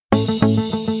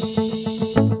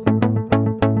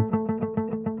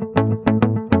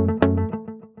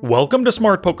Welcome to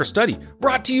Smart Poker Study,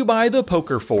 brought to you by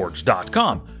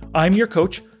thepokerforge.com. I'm your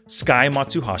coach, Sky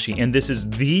Matsuhashi, and this is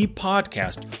the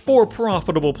podcast for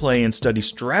profitable play and study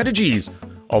strategies.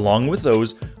 Along with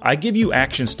those, I give you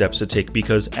action steps to take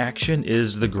because action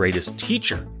is the greatest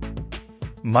teacher.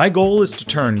 My goal is to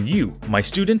turn you, my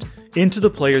student, into the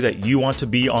player that you want to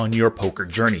be on your poker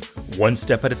journey, one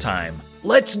step at a time.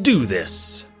 Let's do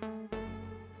this!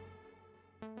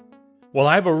 Well,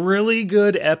 I have a really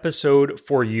good episode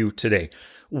for you today.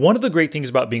 One of the great things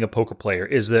about being a poker player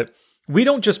is that we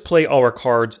don't just play all our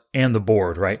cards and the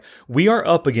board, right? We are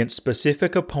up against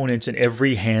specific opponents in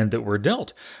every hand that we're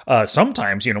dealt.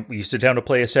 Sometimes, you sit down to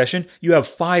play a session, you have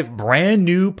 5 brand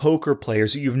new poker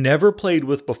players that you've never played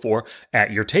with before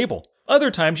at your table. Other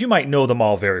times, you might know them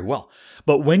all very well.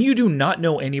 But when you do not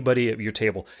know anybody at your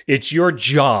table, it's your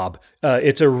job.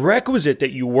 It's a requisite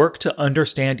that you work to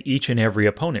understand each and every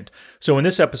opponent. So in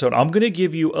this episode, I'm going to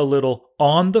give you a little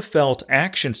on-the-felt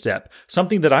action step,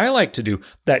 something that I like to do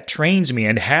that trains me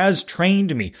and has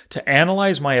trained me to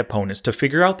analyze my opponents, to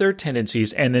figure out their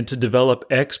tendencies, and then to develop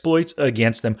exploits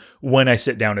against them when I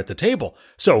sit down at the table.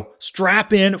 So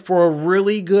strap in for a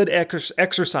really good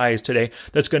exercise today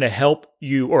that's going to help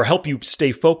you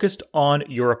stay focused on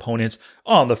your opponents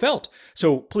on the felt.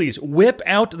 So please whip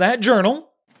out that journal.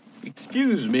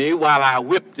 Excuse me while I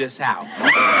whip this out.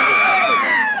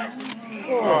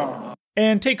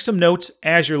 And take some notes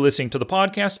as you're listening to the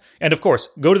podcast. And of course,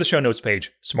 go to the show notes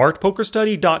page,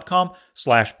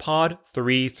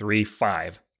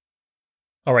 smartpokerstudy.com/pod335.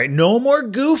 All right, no more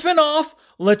goofing off.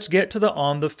 Let's get to the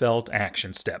on the felt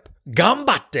action step.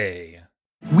 Gambate!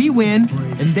 We win,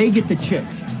 and they get the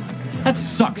chicks. That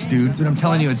sucks, dude. Dude, I'm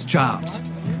telling you, it's jobs.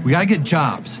 We gotta get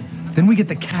jobs. Then we get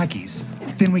the khakis.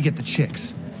 Then we get the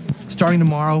chicks. Starting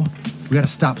tomorrow, we gotta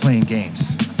stop playing games.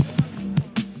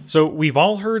 So we've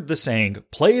all heard the saying,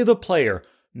 play the player,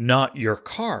 not your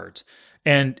cards.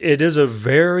 And it is a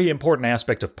very important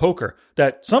aspect of poker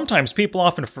that sometimes people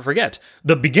often forget.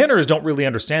 The beginners don't really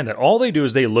understand that. All they do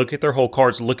is they look at their whole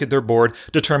cards, look at their board,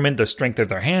 determine the strength of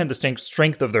their hand, the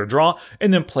strength of their draw,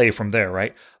 and then play from there,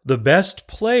 right? The best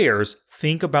players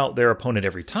think about their opponent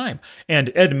every time.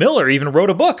 And Ed Miller even wrote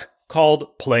a book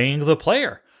called Playing the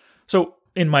Player. So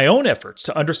in my own efforts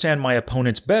to understand my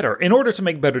opponents better, in order to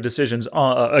make better decisions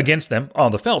against them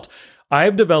on the felt,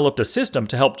 I've developed a system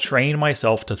to help train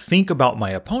myself to think about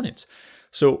my opponents.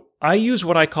 So I use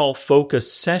what I call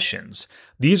focus sessions.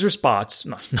 These are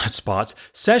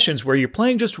sessions where you're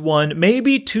playing just 1,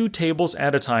 maybe 2 tables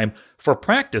at a time for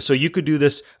practice. So you could do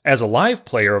this as a live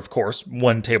player, of course,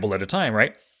 1 table at a time,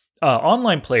 right?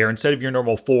 Online player, instead of your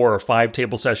normal 4 or 5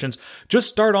 table sessions, just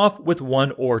start off with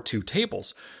 1 or 2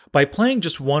 tables. By playing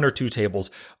just 1 or 2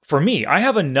 tables, for me, I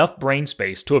have enough brain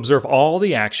space to observe all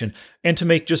the action and to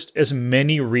make just as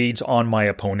many reads on my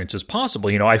opponents as possible.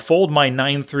 I fold my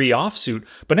 9-3 offsuit,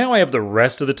 but now I have the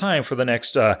rest of the time for the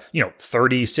next,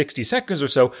 30, 60 seconds or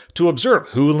so to observe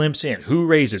who limps in, who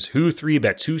raises, who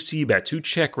 3-bets, who c-bets, who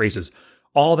check raises.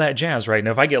 All that jazz, right?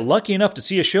 Now, if I get lucky enough to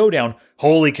see a showdown,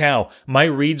 holy cow, my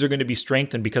reads are going to be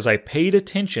strengthened because I paid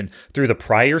attention through the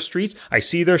prior streets. I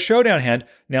see their showdown hand.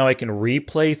 Now I can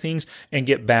replay things and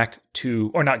develop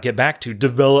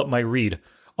my read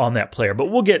on that player. But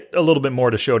we'll get a little bit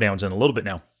more to showdowns in a little bit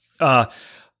now. I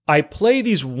play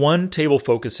these 1 table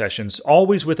focus sessions,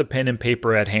 always with a pen and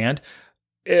paper at hand.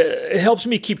 It helps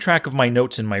me keep track of my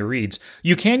notes and my reads.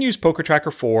 You can use Poker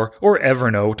Tracker 4 or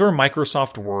Evernote or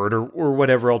Microsoft Word or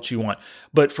whatever else you want.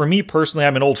 But for me personally,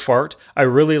 I'm an old fart. I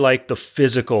really like the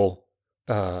physical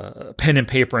pen and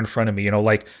paper in front of me.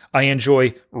 I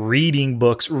enjoy reading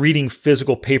books, reading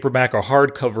physical paperback or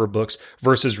hardcover books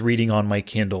versus reading on my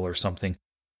Kindle or something.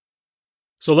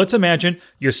 So let's imagine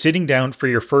you're sitting down for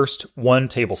your first 1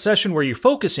 table session where you're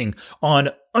focusing on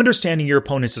understanding your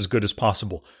opponents as good as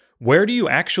possible. Where do you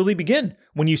actually begin?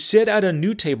 When you sit at a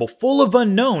new table full of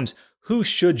unknowns, who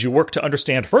should you work to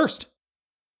understand first?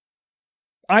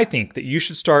 I think that you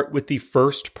should start with the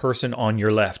first person on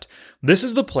your left. This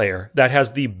is the player that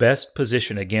has the best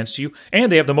position against you,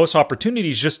 and they have the most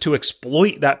opportunities just to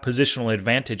exploit that positional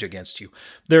advantage against you.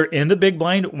 They're in the big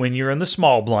blind when you're in the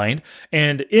small blind,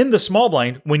 and in the small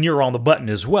blind when you're on the button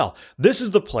as well. This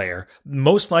is the player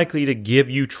most likely to give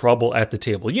you trouble at the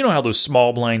table. You know how those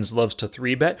small blinds loves to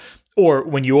 3-bet? Or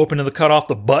when you open to the cutoff,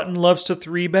 the button loves to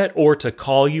 3-bet or to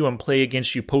call you and play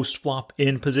against you post-flop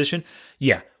in position?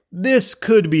 Yeah. This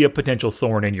could be a potential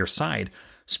thorn in your side.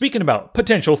 Speaking about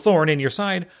potential thorn in your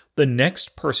side, the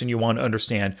next person you want to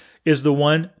understand is the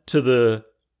one to the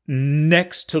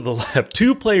next to the left,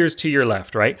 2 players to your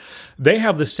left, right? They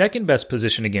have the second best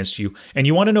position against you, and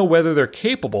you want to know whether they're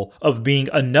capable of being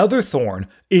another thorn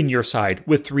in your side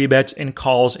with 3 bets and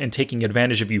calls and taking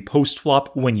advantage of you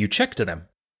post-flop when you check to them.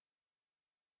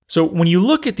 So when you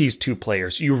look at these 2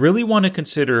 players, you really want to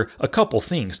consider a couple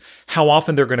things. How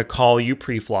often they're going to call you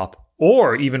pre-flop,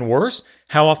 or even worse,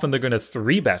 how often they're going to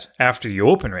 3-bet after you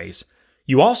open raise.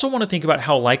 You also want to think about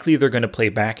how likely they're going to play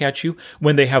back at you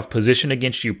when they have position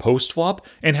against you post-flop,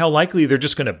 and how likely they're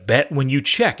just going to bet when you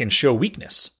check and show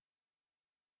weakness.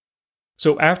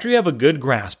 So after you have a good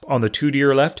grasp on the 2 to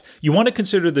your left, you want to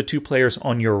consider the 2 players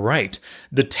on your right.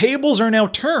 The tables are now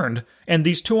turned, and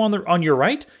these 2 on your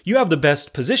right, you have the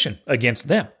best position against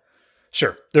them.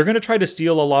 Sure, they're going to try to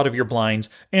steal a lot of your blinds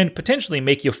and potentially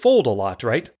make you fold a lot,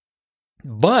 right?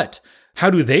 But how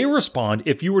do they respond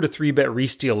if you were to 3-bet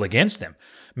re-steal against them?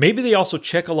 Maybe they also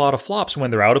check a lot of flops when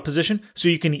they're out of position, so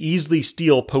you can easily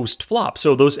steal post-flop.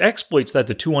 So those exploits that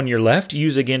the 2 on your left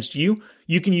use against you,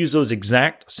 you can use those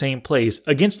exact same plays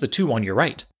against the 2 on your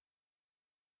right.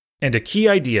 And a key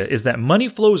idea is that money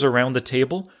flows around the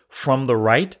table from the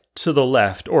right to the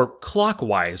left, or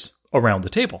clockwise around the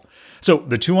table. So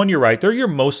the 2 on your right, they're your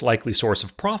most likely source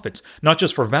of profits, not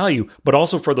just for value, but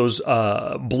also for those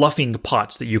bluffing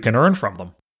pots that you can earn from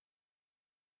them.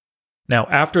 Now,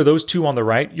 after those 2 on the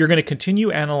right, you're going to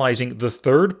continue analyzing the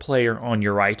 3rd player on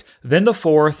your right, then the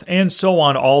 4th, and so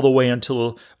on all the way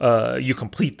until you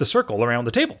complete the circle around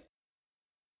the table.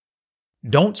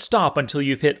 Don't stop until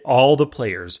you've hit all the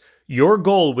players. Your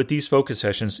goal with these focus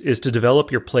sessions is to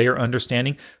develop your player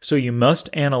understanding, so you must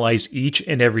analyze each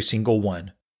and every single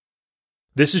one.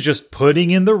 This is just putting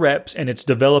in the reps, and it's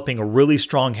developing a really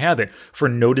strong habit for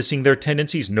noticing their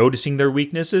tendencies, noticing their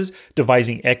weaknesses,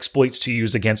 devising exploits to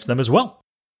use against them as well.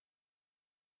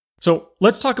 So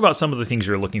let's talk about some of the things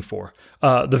you're looking for.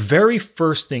 The very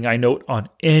first thing I note on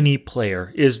any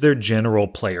player is their general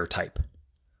player type.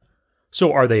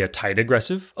 So are they a tight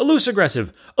aggressive, a loose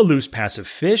passive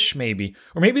fish maybe,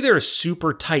 or maybe they're a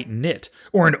super tight knit,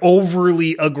 or an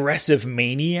overly aggressive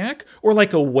maniac, or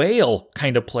like a whale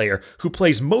kind of player who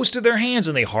plays most of their hands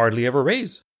and they hardly ever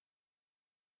raise.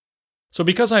 So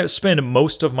because I spend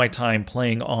most of my time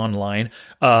playing online,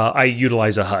 I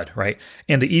utilize a HUD, right?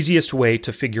 And the easiest way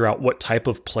to figure out what type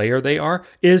of player they are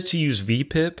is to use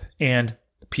VPIP and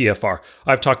PFR.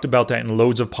 I've talked about that in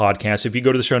loads of podcasts. If you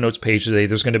go to the show notes page today,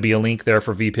 there's going to be a link there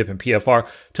for VPIP and PFR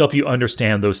to help you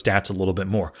understand those stats a little bit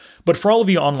more. But for all of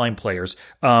you online players,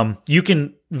 you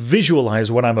can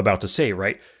visualize what I'm about to say,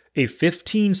 right? A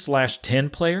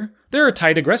 15/10 player, they're a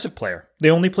tight aggressive player.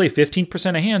 They only play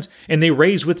 15% of hands, and they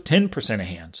raise with 10% of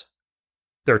hands.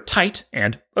 They're tight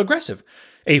and aggressive.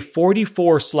 A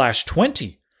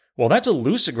 44/20, well, that's a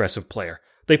loose aggressive player.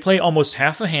 They play almost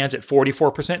half of hands at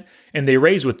 44%, and they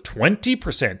raise with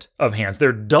 20% of hands.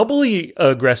 They're doubly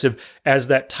aggressive as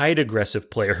that tight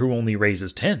aggressive player who only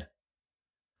raises 10.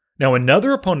 Now,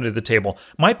 another opponent at the table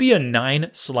might be a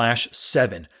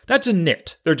 9/7. That's a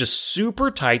nit. They're just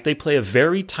super tight. They play a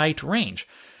very tight range.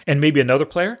 And maybe another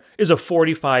player is a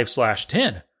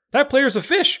 45/10. That player's a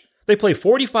fish. They play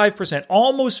 45%,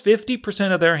 almost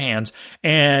 50% of their hands,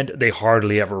 and they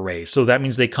hardly ever raise. So that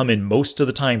means they come in most of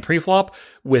the time pre-flop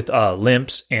with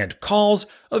limps and calls,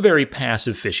 a very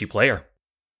passive, fishy player.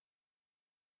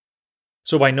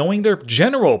 So by knowing their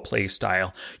general play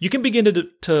style, you can begin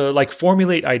to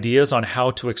formulate ideas on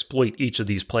how to exploit each of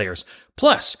these players.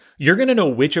 Plus, you're going to know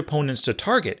which opponents to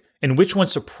target and which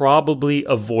ones to probably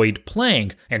avoid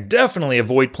playing, and definitely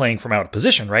avoid playing from out of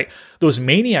position, right? Those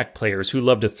maniac players who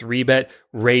love to 3-bet,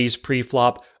 raise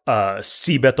pre-flop,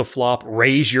 c-bet the flop,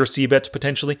 raise your c-bets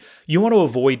potentially, you want to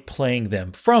avoid playing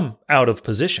them from out of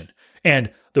position.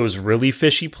 And those really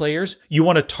fishy players, you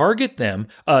want to target them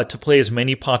to play as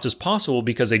many pots as possible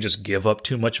because they just give up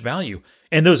too much value.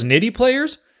 And those nitty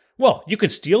players, well, you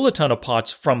could steal a ton of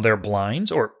pots from their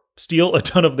blinds, or steal a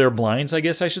ton of their blinds, I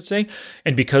guess I should say.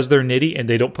 And because they're nitty and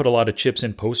they don't put a lot of chips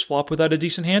in post-flop without a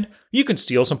decent hand, you can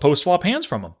steal some post-flop hands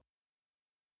from them.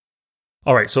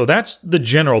 All right, so that's the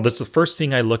general. That's the first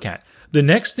thing I look at. The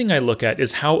next thing I look at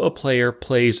is how a player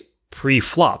plays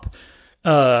pre-flop.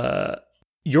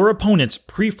 Your opponent's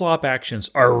pre-flop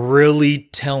actions are really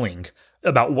telling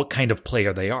about what kind of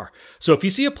player they are. So if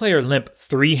you see a player limp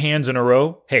 3 hands in a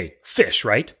row, hey, fish,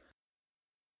 right?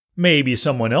 Maybe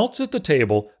someone else at the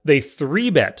table, they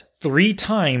 3-bet 3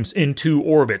 times in 2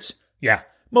 orbits. Yeah,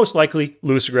 most likely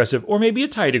loose aggressive or maybe a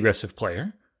tight aggressive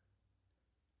player.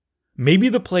 Maybe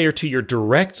the player to your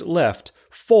direct left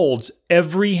folds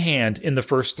every hand in the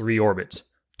first 3 orbits.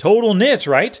 Total nit,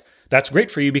 right? That's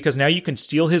great for you because now you can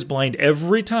steal his blind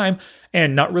every time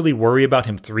and not really worry about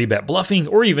him 3-bet bluffing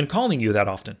or even calling you that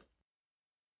often.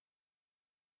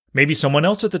 Maybe someone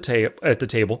else at the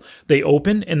table, they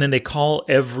open and then they call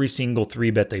every single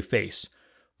 3-bet they face.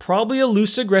 Probably a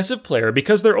loose aggressive player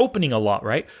because they're opening a lot,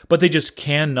 right? But they just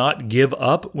cannot give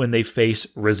up when they face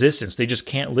resistance. They just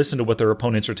can't listen to what their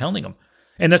opponents are telling them.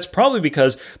 And that's probably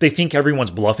because they think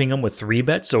everyone's bluffing them with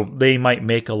 3-bets, so they might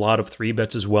make a lot of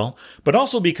 3-bets as well. But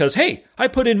also because, hey, I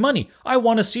put in money. I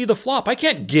want to see the flop. I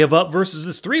can't give up versus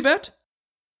this 3-bet.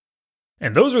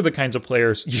 And those are the kinds of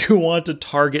players you want to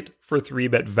target for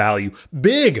 3-bet value.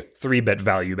 Big 3-bet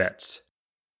value bets.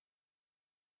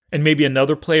 And maybe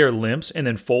another player limps and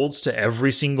then folds to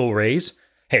every single raise.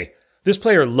 Hey, this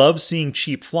player loves seeing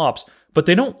cheap flops, but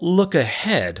they don't look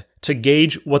ahead to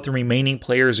gauge what the remaining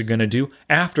players are going to do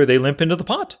after they limp into the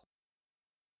pot.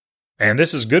 And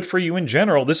this is good for you in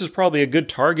general. This is probably a good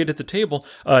target at the table,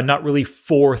 not really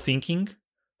forethinking.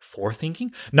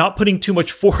 Forethinking? Not putting too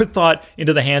much forethought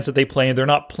into the hands that they play, and they're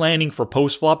not planning for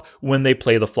post-flop when they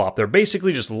play the flop. They're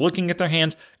basically just looking at their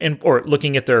hands or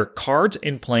looking at their cards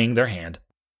and playing their hand.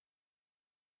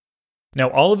 Now,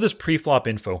 all of this pre-flop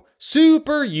info,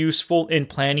 super useful in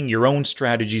planning your own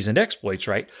strategies and exploits,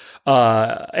 right?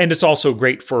 And it's also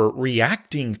great for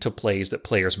reacting to plays that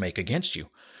players make against you.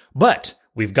 But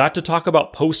we've got to talk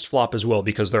about post-flop as well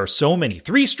because there are so many,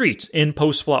 3 streets in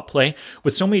post-flop play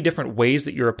with so many different ways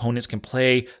that your opponents can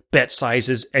play, bet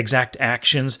sizes, exact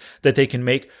actions that they can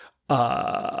make.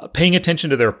 Paying attention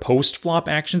to their post-flop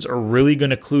actions are really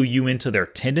going to clue you into their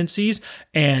tendencies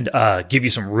and give you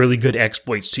some really good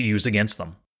exploits to use against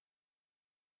them.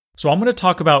 So I'm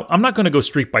not going to go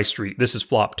street by street. This is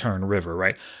flop, turn, river,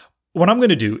 right? What I'm going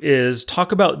to do is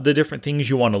talk about the different things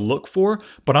you want to look for,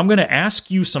 but I'm going to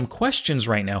ask you some questions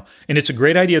right now. And it's a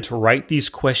great idea to write these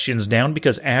questions down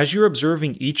because as you're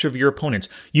observing each of your opponents,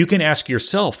 you can ask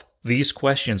yourself these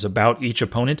questions about each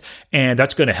opponent, and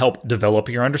that's going to help develop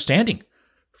your understanding.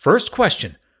 First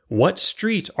question, what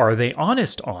street are they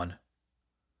honest on?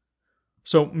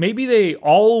 So maybe they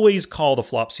always call the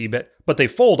flop c-bet, but they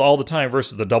fold all the time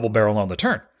versus the double barrel on the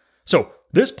turn. So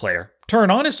this player, turn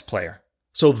honest player.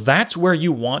 So that's where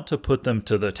you want to put them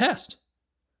to the test.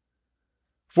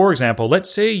 For example, let's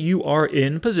say you are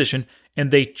in position and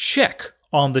they check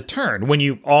on the turn when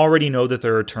you already know that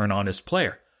they're a turn honest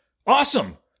player.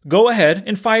 Awesome! Go ahead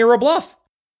and fire a bluff.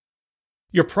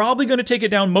 You're probably going to take it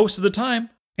down most of the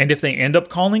time, and if they end up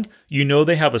calling, you know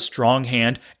they have a strong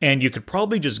hand, and you could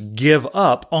probably just give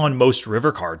up on most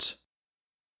river cards.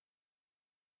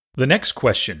 The next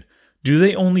question, do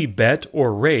they only bet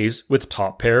or raise with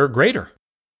top pair or greater?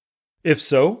 If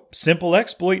so, simple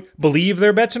exploit, believe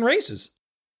their bets and raises.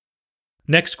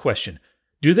 Next question,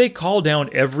 do they call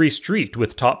down every street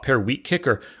with top pair weak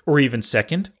kicker, or even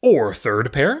second or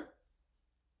third pair?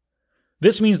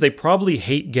 This means they probably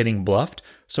hate getting bluffed,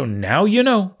 so now you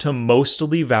know to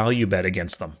mostly value bet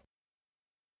against them.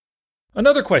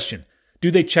 Another question, do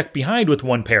they check behind with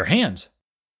 1 pair hands?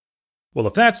 Well,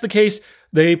 if that's the case,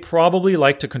 they probably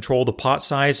like to control the pot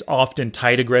size, often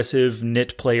tight aggressive,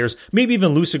 nit players, maybe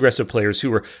even loose aggressive players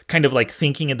who are kind of like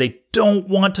thinking and they don't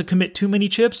want to commit too many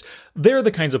chips. They're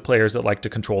the kinds of players that like to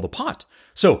control the pot.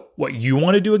 So what you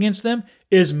want to do against them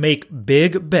is make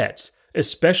big bets,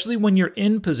 especially when you're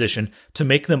in position to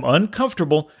make them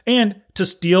uncomfortable and to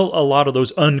steal a lot of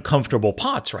those uncomfortable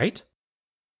pots, right?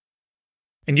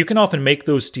 And you can often make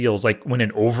those steals like when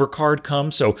an overcard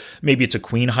comes, so maybe it's a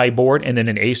queen high board and then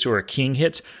an ace or a king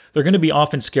hits. They're going to be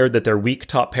often scared that their weak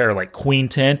top pair like queen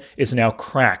 10 is now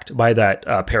cracked by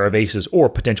that pair of aces or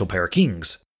potential pair of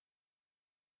kings.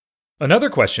 Another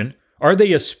question, are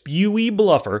they a spewy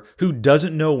bluffer who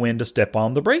doesn't know when to step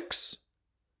on the brakes?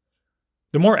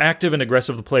 The more active and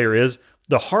aggressive the player is,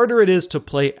 the harder it is to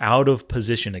play out of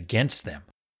position against them.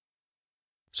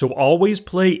 So always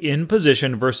play in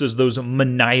position versus those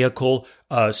maniacal,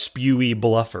 spewy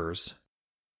bluffers.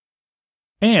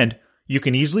 And you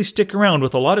can easily stick around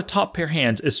with a lot of top pair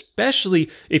hands,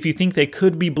 especially if you think they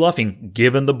could be bluffing,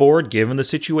 given the board, given the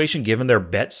situation, given their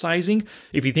bet sizing.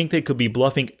 If you think they could be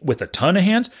bluffing with a ton of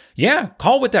hands, yeah,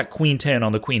 call with that queen 10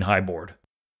 on the queen high board.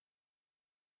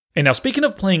 And now, speaking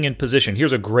of playing in position,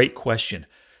 here's a great question.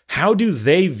 How do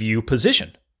they view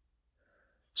position?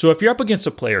 So if you're up against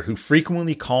a player who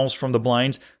frequently calls from the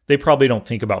blinds, they probably don't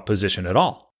think about position at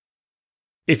all.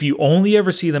 If you only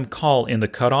ever see them call in the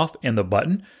cutoff and the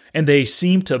button, and they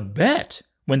seem to bet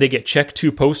when they get check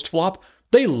 2 post flop,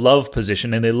 they love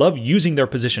position and they love using their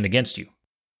position against you.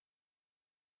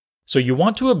 So you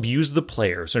want to abuse the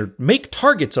players or make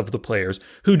targets of the players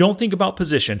who don't think about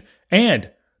position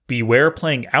and beware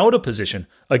playing out of position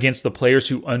against the players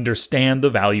who understand the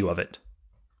value of it.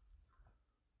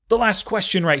 The last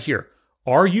question right here.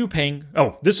 Are you paying...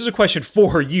 Oh, this is a question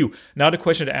for you, not a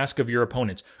question to ask of your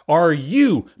opponents. Are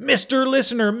you, Mr.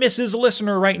 Listener, Mrs.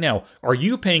 Listener right now, are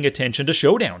you paying attention to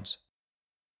showdowns?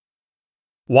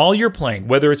 While you're playing,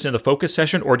 whether it's in the focus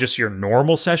session or just your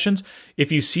normal sessions, if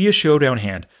you see a showdown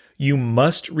hand, you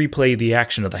must replay the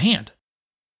action of the hand.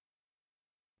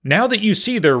 Now that you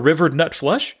see their rivered nut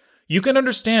flush, you can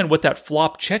understand what that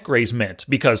flop check raise meant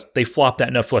because they flopped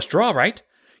that nut flush draw, right?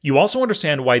 You also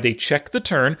understand why they checked the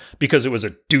turn because it was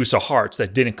a deuce of hearts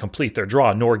that didn't complete their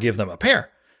draw nor give them a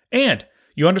pair. And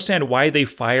you understand why they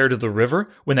fired the river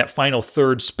when that final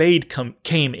third spade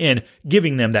came in,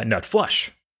 giving them that nut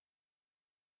flush.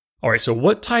 All right, so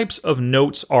what types of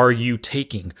notes are you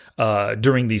taking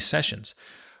during these sessions?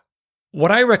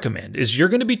 What I recommend is you're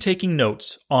going to be taking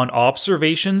notes on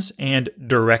observations and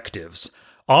directives.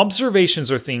 Observations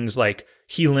are things like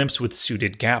he limps with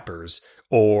suited gappers,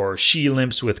 or she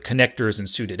limps with connectors and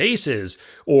suited aces,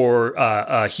 or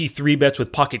he 3-bets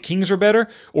with pocket kings or better,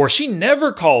 or she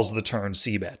never calls the turn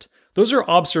c-bet. Those are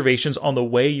observations on the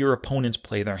way your opponents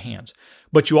play their hands.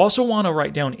 But you also want to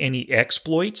write down any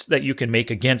exploits that you can make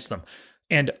against them.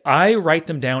 And I write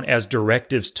them down as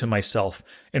directives to myself.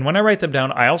 And when I write them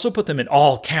down, I also put them in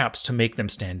all caps to make them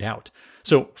stand out.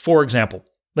 So, for example,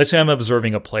 let's say I'm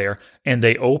observing a player and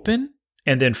they open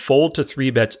and then fold to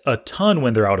 3-bets a ton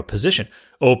when they're out of position.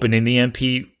 Opening the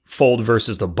MP fold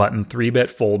versus the button 3-bet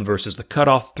fold versus the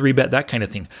cutoff 3-bet, that kind of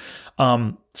thing.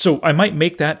 So I might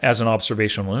make that as an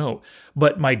observational note.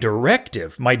 But my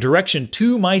direction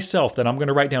to myself that I'm going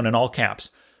to write down in all caps,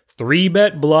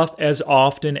 3-bet bluff as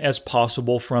often as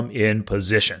possible from in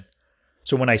position.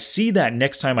 So when I see that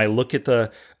next time I look at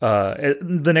the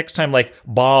next time like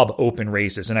Bob open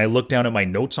raises and I look down at my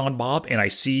notes on Bob and I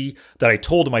see that I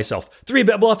told myself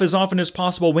 3-bet bluff as often as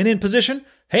possible when in position.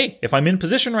 Hey, if I'm in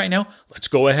position right now, let's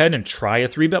go ahead and try a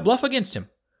 3-bet bluff against him.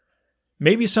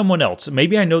 Maybe someone else.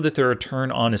 Maybe I know that they're a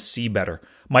turn on a c-better.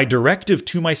 My directive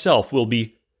to myself will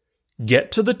be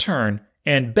get to the turn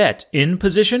and bet in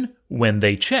position when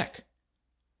they check.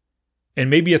 And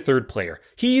maybe a third player.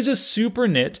 He's a super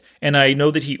nit, and I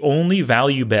know that he only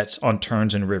value bets on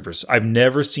turns and rivers. I've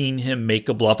never seen him make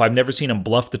a bluff. I've never seen him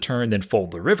bluff the turn, then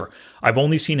fold the river. I've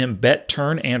only seen him bet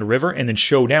turn and river, and then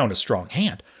show down a strong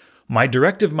hand. My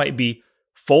directive might be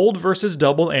fold versus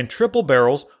double and triple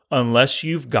barrels unless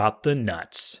you've got the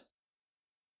nuts.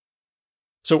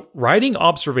 So writing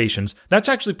observations, that's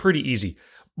actually pretty easy.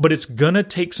 But it's going to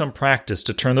take some practice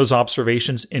to turn those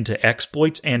observations into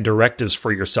exploits and directives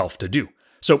for yourself to do.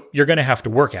 So you're going to have to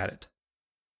work at it.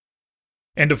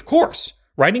 And of course,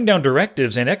 writing down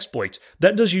directives and exploits,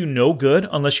 that does you no good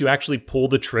unless you actually pull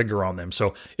the trigger on them.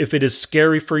 So if it is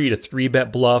scary for you to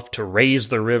 3-bet bluff, to raise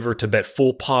the river, to bet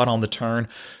full pot on the turn,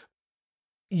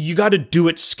 you got to do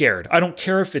it scared. I don't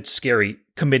care if it's scary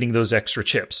committing those extra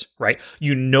chips, right?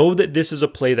 You know that this is a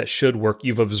play that should work.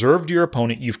 You've observed your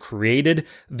opponent. You've created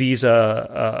these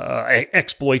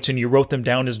exploits and you wrote them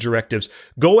down as directives.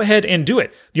 Go ahead and do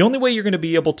it. The only way you're going to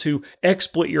be able to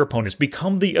exploit your opponents,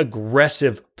 become the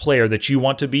aggressive player that you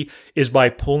want to be, is by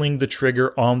pulling the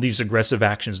trigger on these aggressive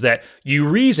actions that you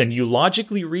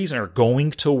logically reason are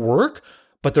going to work,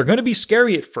 but they're going to be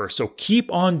scary at first. So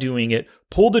keep on doing it.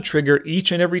 Pull the trigger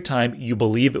each and every time you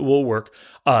believe it will work.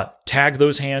 Tag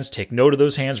those hands, take note of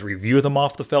those hands, review them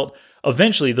off the felt.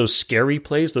 Eventually, those scary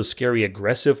plays, those scary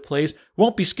aggressive plays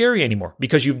won't be scary anymore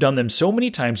because you've done them so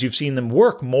many times, you've seen them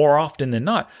work more often than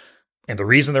not. And the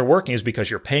reason they're working is because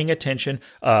you're paying attention,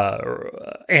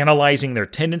 analyzing their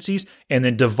tendencies, and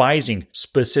then devising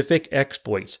specific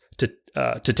exploits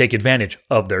to take advantage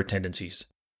of their tendencies.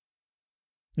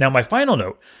 Now, my final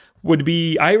note would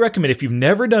be, I recommend, if you've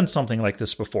never done something like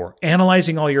this before,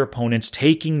 analyzing all your opponents,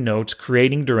 taking notes,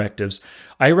 creating directives,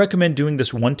 I recommend doing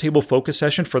this one table focus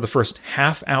session for the first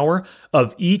half hour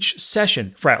of each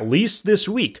session for at least this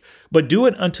week, but do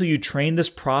it until you train this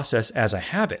process as a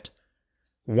habit.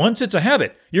 Once it's a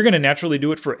habit, you're going to naturally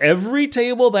do it for every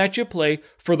table that you play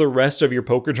for the rest of your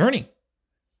poker journey.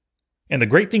 And the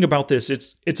great thing about this,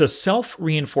 it's a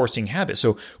self-reinforcing habit.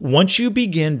 So once you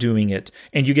begin doing it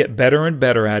and you get better and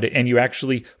better at it and you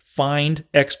actually find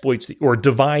exploits or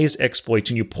devise exploits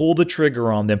and you pull the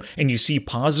trigger on them and you see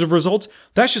positive results,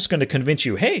 that's just going to convince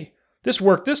you, hey, this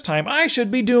worked this time, I should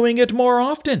be doing it more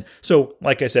often. So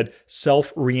like I said,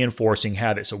 self-reinforcing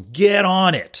habit. So get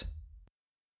on it.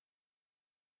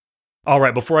 All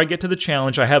right, before I get to the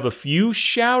challenge, I have a few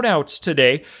shout outs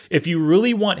today. If you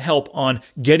really want help on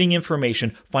getting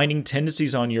information, finding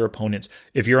tendencies on your opponents,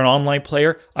 if you're an online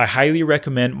player, I highly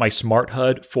recommend my Smart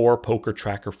HUD for Poker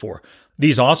Tracker 4.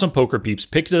 These awesome poker peeps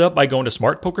picked it up by going to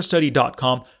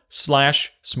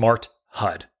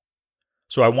smartpokerstudy.com/smarthud.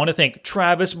 So I want to thank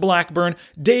Travis Blackburn,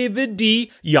 David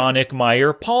D., Yannick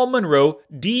Meyer, Paul Monroe,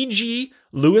 DG,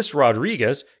 Luis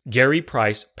Rodriguez, Gary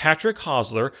Price, Patrick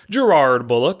Hosler, Gerard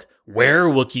Bullock,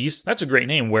 Werewookies, that's a great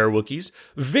name, Werewookies,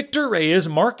 Victor Reyes,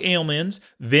 Mark Ailmans,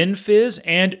 Vin Fizz,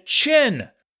 and Chen.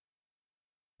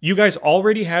 You guys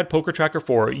already had Poker Tracker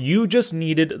 4. You just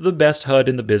needed the best HUD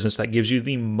in the business that gives you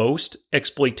the most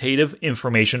exploitative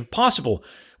information possible.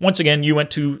 Once again, you went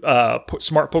to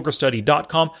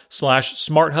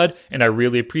smartpokerstudy.com/smarthud, and I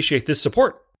really appreciate this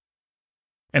support.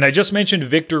 And I just mentioned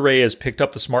Victor Reyes picked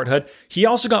up the Smart HUD. He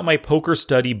also got my Poker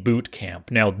Study Boot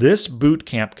Camp. Now, this boot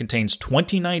camp contains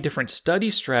 29 different study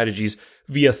strategies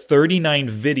via 39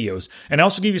 videos, and I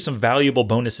also give you some valuable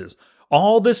bonuses.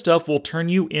 All this stuff will turn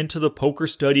you into the Poker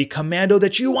Study commando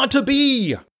that you want to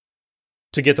be.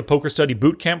 To get the Poker Study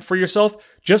Boot Camp for yourself,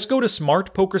 just go to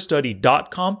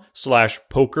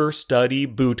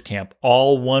smartpokerstudy.com/pokerstudybootcamp,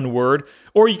 all one word,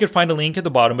 or you can find a link at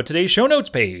the bottom of today's show notes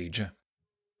page.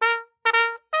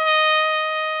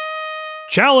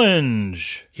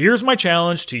 Challenge! Here's my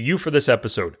challenge to you for this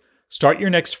episode. Start your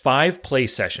next 5 play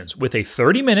sessions with a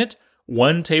 30-minute,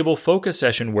 one-table focus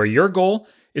session where your goal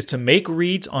is to make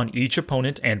reads on each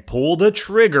opponent and pull the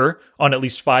trigger on at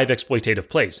least 5 exploitative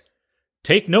plays.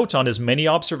 Take notes on as many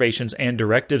observations and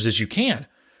directives as you can.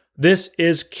 This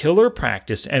is killer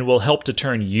practice and will help to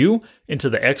turn you into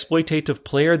the exploitative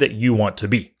player that you want to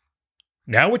be.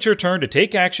 Now it's your turn to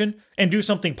take action and do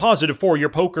something positive for your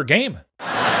poker game.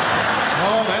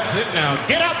 Oh, that's it now.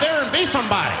 Get out there and be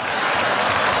somebody.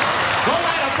 Go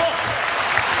write a book.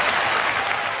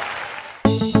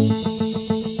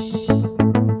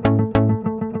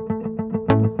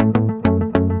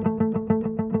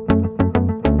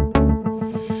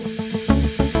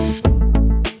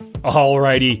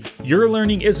 Alrighty, your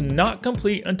learning is not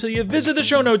complete until you visit the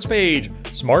show notes page,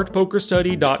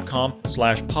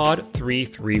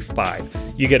 smartpokerstudy.com/pod335.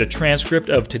 You get a transcript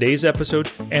of today's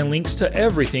episode and links to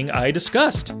everything I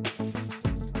discussed.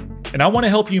 And I want to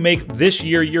help you make this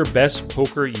year your best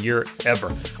poker year ever.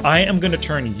 I am going to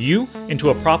turn you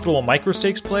into a profitable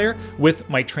microstakes player with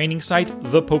my training site,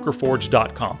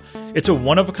 thepokerforge.com. It's a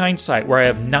one-of-a-kind site where I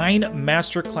have 9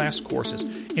 masterclass courses,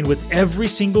 and with every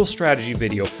single strategy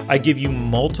video, I give you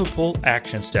multiple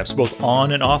action steps, both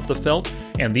on and off the felt,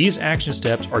 and these action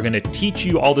steps are going to teach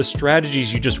you all the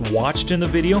strategies you just watched in the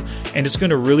video, and it's going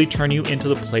to really turn you into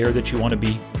the player that you want to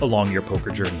be along your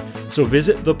poker journey. So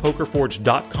visit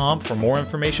thepokerforge.com for more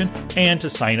information and to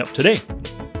sign up today.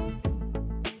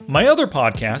 My other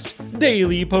podcast,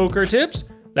 Daily Poker Tips,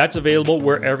 that's available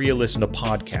wherever you listen to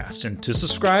podcasts. And to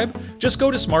subscribe, just go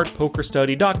to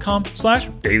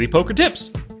smartpokerstudy.com/dailypokertips.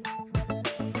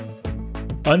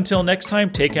 Until next time,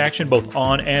 take action both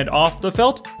on and off the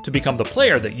felt to become the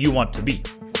player that you want to be.